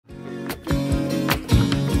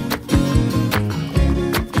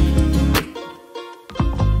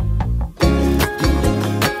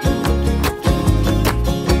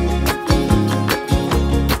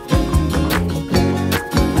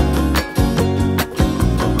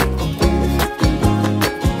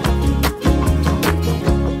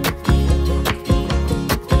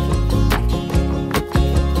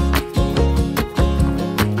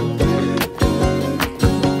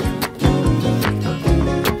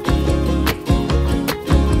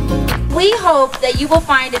hope that you will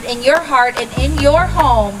find it in your heart and in your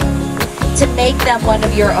home to make them one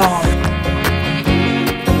of your own.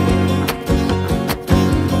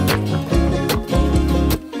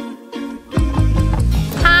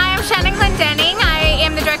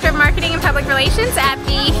 Marketing and Public Relations at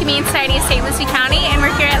the Humane Society of St. Lucie County, and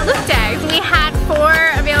we're here at Lucie. We had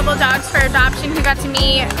 4 available dogs for adoption who got to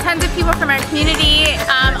meet tons of people from our community.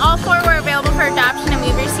 All 4 were available for adoption, and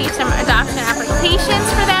we've received some adoption applications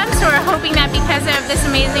for them, so we're hoping that because of this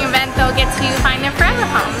amazing event they'll get to find their forever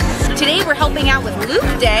home. Today we're helping out with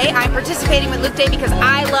Lucie Day. I'm participating with Lucie Day because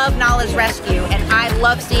I love knowledge rescue and I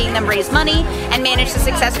love seeing them raise money and manage to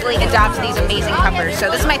successfully adopt these amazing puppers. So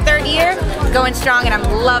this is my 3rd year going strong, and I'm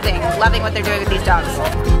loving what they're doing with these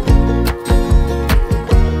dogs.